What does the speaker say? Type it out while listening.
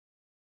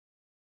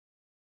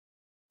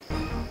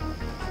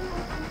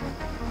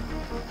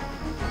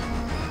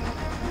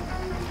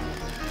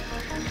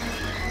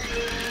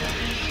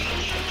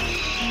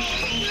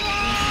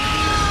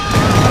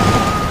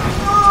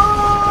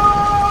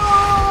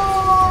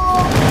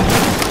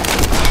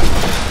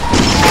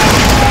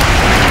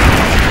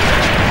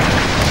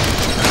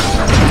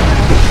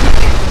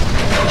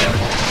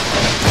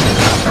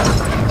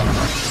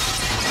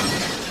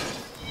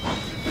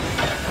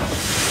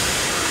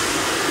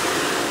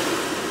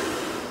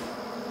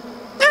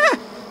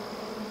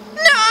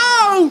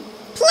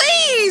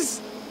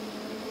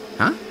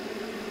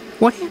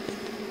What happened?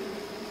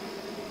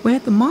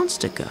 Where'd the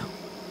monster go?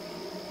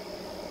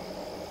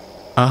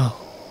 Oh.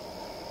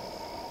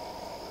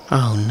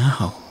 Oh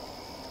no.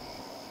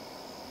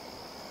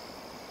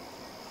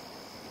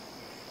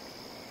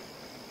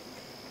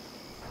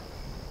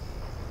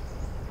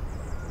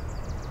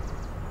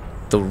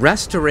 The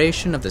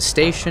restoration of the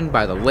station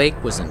by the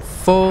lake was in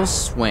full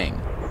swing.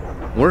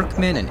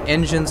 Workmen and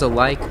engines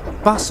alike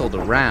bustled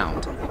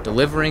around,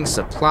 delivering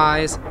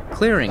supplies,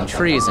 clearing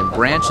trees and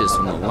branches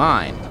from the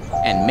line,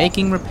 and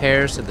making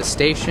repairs to the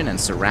station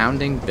and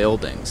surrounding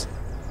buildings.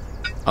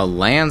 A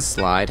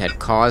landslide had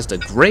caused a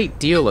great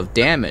deal of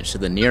damage to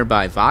the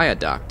nearby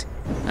viaduct,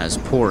 as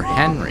poor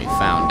Henry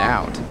found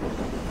out.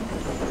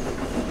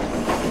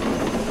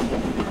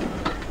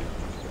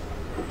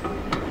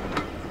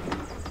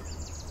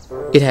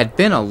 It had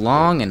been a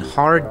long and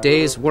hard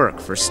day's work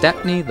for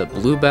Stepney the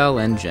Bluebell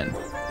engine.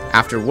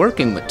 After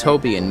working with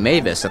Toby and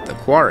Mavis at the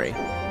quarry,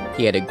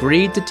 he had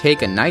agreed to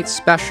take a night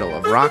special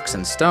of rocks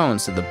and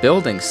stones to the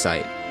building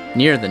site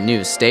near the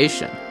new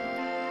station.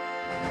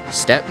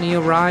 Stepney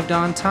arrived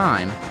on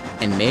time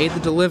and made the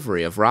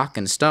delivery of rock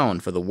and stone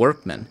for the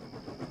workmen.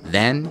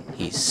 Then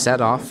he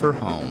set off for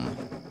home.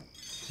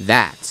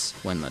 That's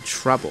when the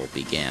trouble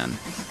began.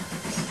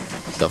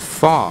 The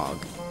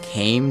fog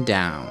came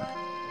down.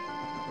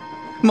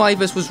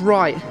 Mavis was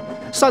right.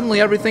 Suddenly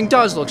everything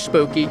does look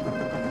spooky.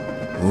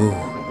 Ooh,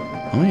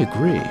 I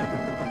agree.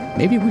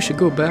 Maybe we should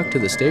go back to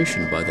the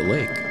station by the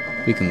lake.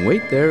 We can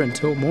wait there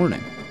until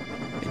morning.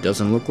 It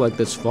doesn't look like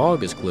this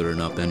fog is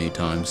clearing up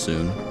anytime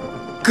soon.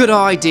 Good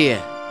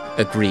idea,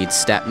 agreed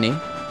Stepney.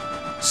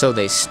 So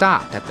they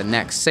stopped at the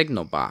next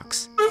signal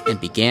box and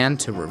began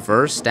to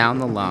reverse down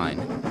the line.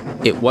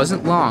 It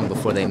wasn't long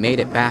before they made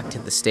it back to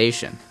the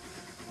station.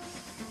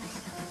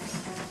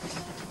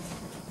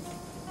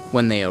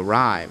 When they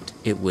arrived,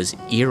 it was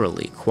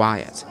eerily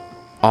quiet.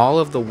 All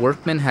of the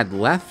workmen had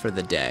left for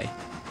the day,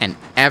 and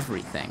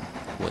everything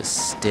was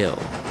still.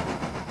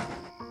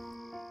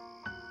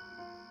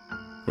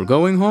 We're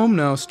going home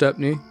now,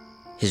 Stepney,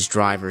 his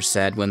driver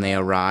said when they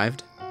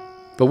arrived.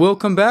 But we'll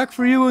come back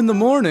for you in the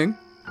morning.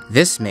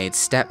 This made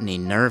Stepney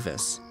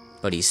nervous,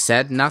 but he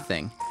said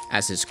nothing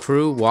as his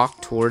crew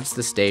walked towards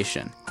the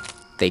station.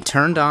 They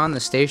turned on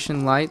the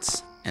station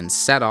lights and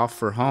set off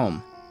for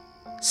home.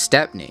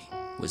 Stepney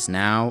was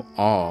now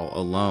all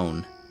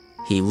alone.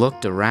 He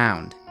looked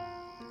around.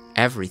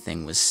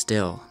 Everything was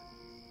still.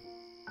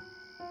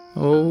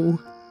 Oh,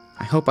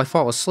 I hope I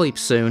fall asleep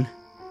soon.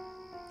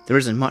 There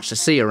isn't much to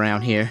see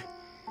around here,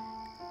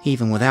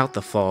 even without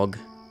the fog.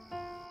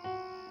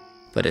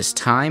 But as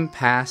time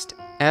passed,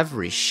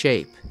 every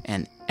shape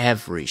and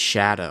every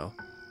shadow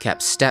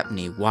kept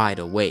Stepney wide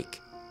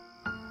awake.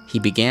 He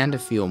began to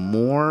feel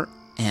more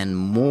and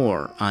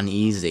more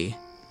uneasy.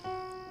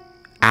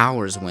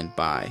 Hours went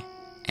by,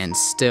 and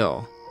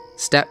still,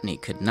 Stepney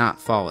could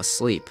not fall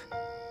asleep.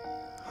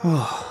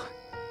 Oh,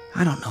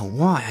 I don't know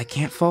why I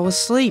can't fall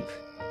asleep.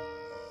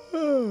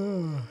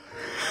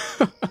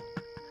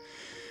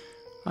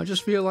 I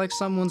just feel like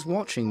someone's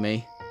watching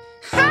me.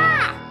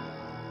 Ha!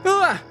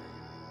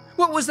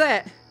 What was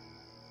that?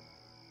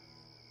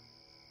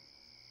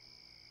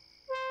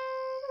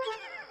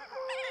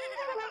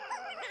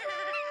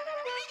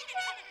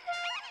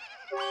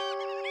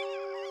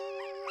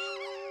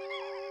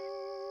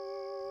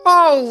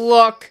 Oh,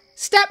 look!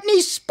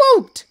 Stepney's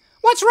spooked!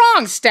 What's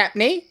wrong,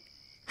 Stepney?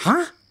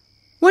 Huh?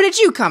 Where did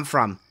you come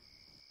from?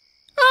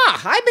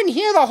 Ah, I've been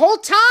here the whole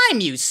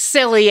time, you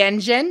silly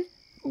engine!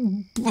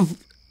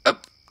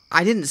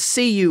 I didn't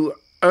see you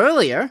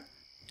earlier.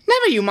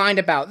 Never you mind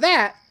about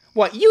that.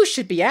 What you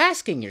should be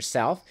asking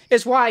yourself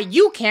is why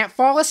you can't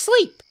fall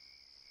asleep.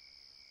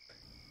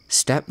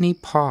 Stepney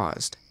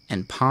paused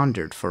and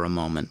pondered for a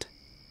moment.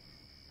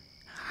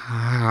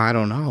 I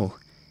don't know.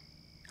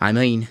 I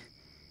mean,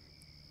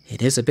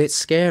 it is a bit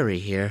scary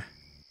here.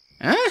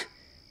 Huh?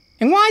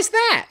 And why's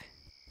that?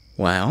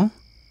 Well,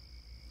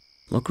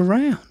 look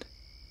around.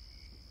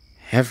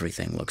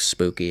 Everything looks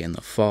spooky in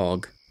the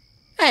fog.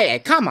 Hey,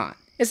 come on.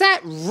 Is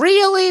that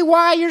really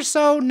why you're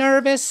so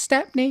nervous,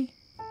 Stepney?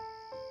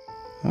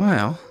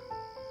 Well,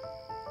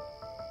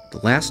 the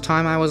last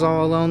time I was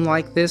all alone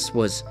like this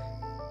was,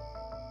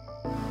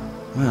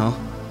 well,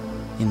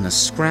 in the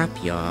scrap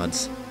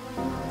yards,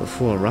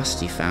 before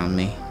Rusty found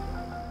me.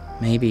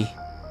 Maybe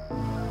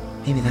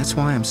that's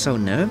why I'm so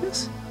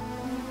nervous?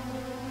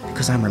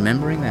 Because I'm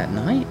remembering that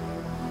night?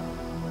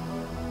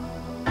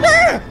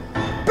 Ah!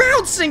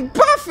 Bouncing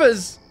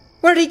buffers!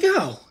 Where'd he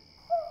go?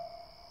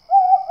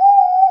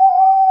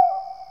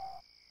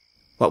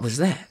 What was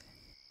that?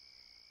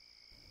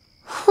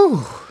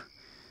 Whew.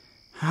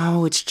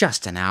 Oh, it's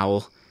just an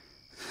owl.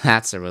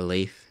 That's a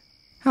relief.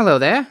 Hello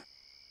there.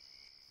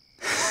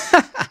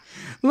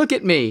 Look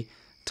at me,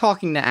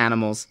 talking to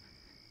animals.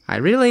 I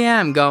really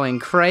am going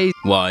crazy.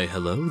 Why,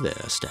 hello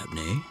there,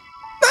 Stepney.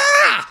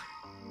 Ah!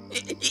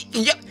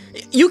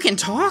 You can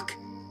talk?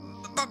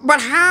 But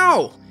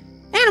how?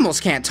 Animals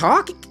can't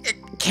talk,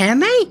 can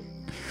they?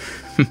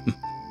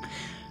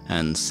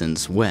 And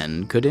since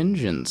when could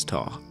engines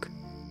talk?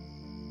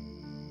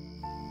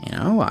 You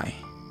know, I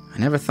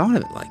never thought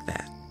of it like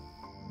that.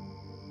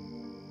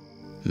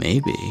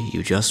 Maybe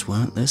you just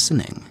weren't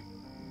listening.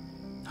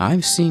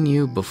 I've seen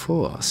you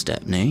before,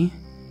 Stepney,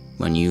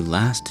 when you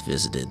last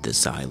visited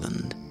this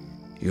island.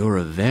 You're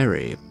a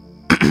very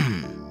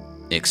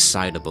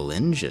excitable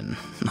engine,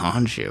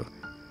 aren't you?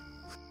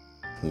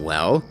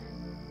 Well,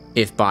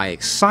 if by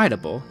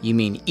excitable you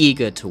mean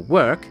eager to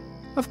work,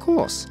 of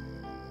course.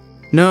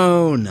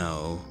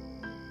 No.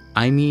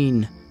 I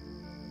mean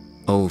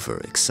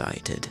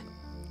overexcited.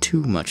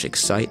 Too much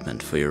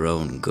excitement for your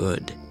own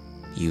good.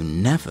 You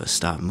never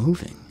stop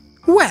moving.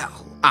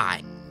 Well,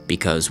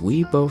 Because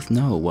we both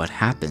know what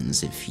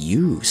happens if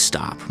you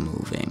stop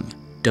moving,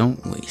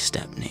 don't we,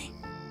 Stepney?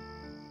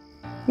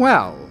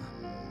 Well,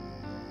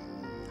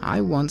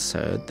 I once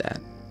heard that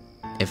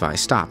if I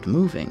stopped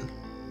moving,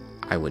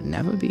 I would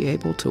never be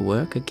able to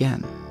work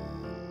again.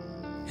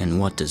 And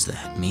what does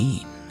that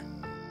mean?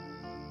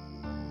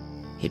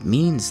 It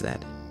means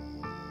that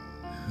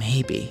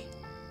maybe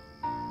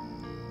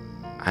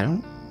I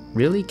don't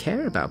really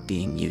care about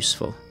being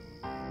useful.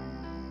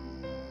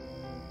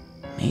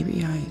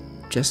 Maybe I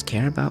just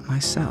care about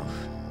myself.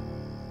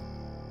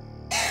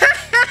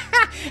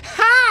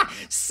 Ha!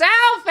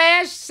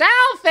 Selfish,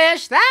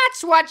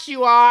 that's what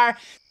you are.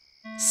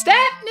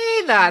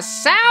 Stepney the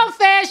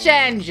Selfish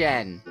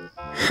Engine.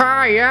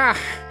 Yeah.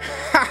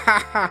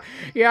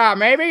 Yeah,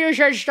 maybe you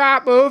should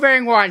stop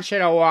moving once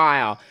in a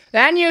while.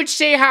 Then you'd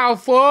see how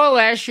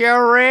foolish you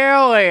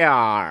really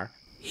are.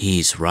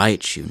 He's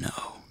right, you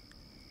know.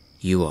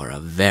 You are a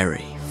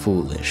very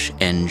foolish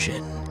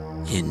engine,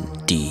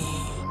 indeed.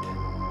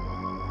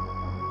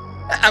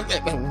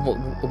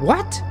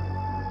 What?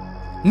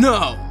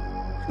 No,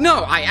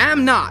 I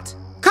am not.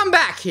 Come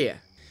back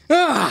here.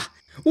 Ugh,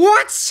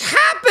 what's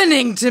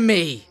happening to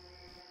me?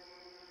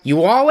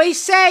 You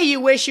always say you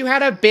wish you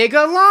had a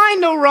bigger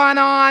line to run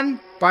on,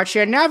 but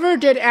you never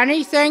did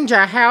anything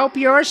to help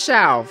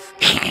yourself.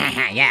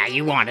 Yeah,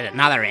 you wanted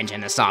another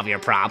engine to solve your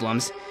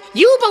problems.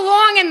 You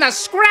belong in the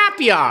scrap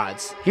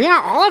yards. Yeah,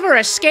 Oliver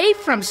escaped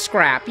from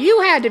scrap.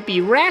 You had to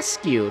be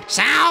rescued.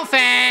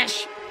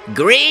 Selfish.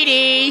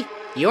 Greedy.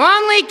 You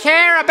only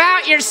care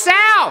about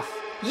yourself.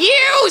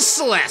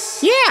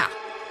 Useless. Yeah.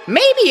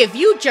 Maybe if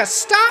you just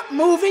stop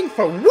moving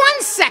for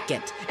 1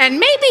 second, and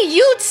maybe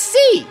you'd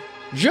see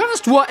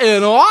just what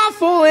an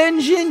awful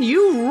engine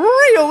you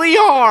really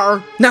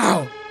are.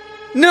 No.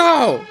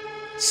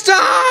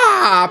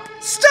 Stop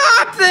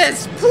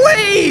this,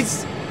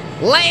 please.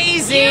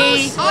 Lazy,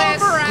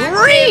 useless,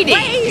 greedy,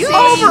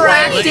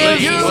 overactive,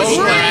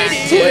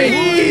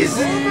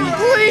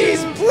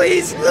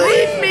 please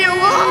leave me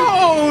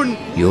alone.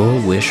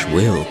 Your wish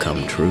will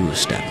come true,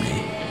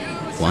 Stepney.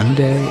 One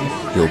day,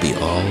 you'll be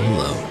all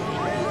alone.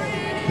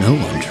 No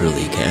one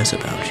truly cares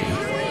about you.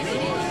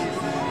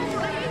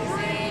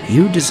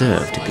 You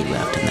deserve to be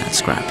left in that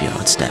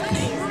scrapyard,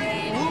 Stepney.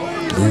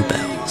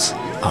 Bluebells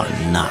are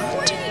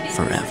not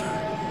forever.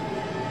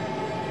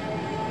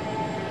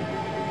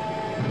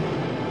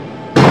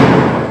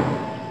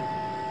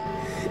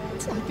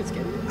 It's like it's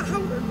getting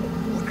louder.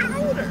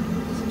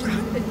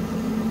 Stop it.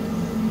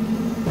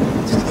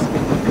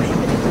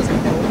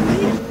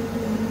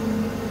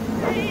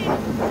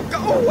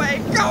 Go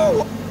away,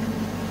 go!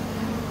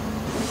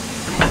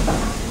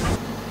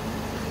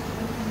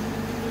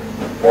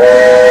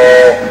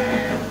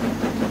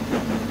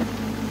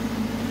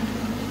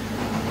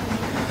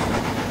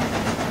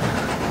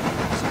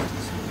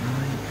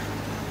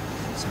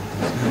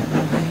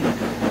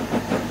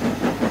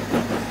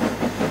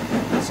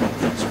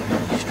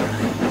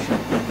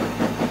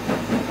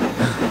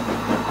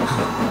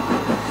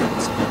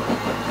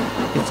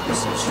 It's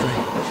so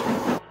strange.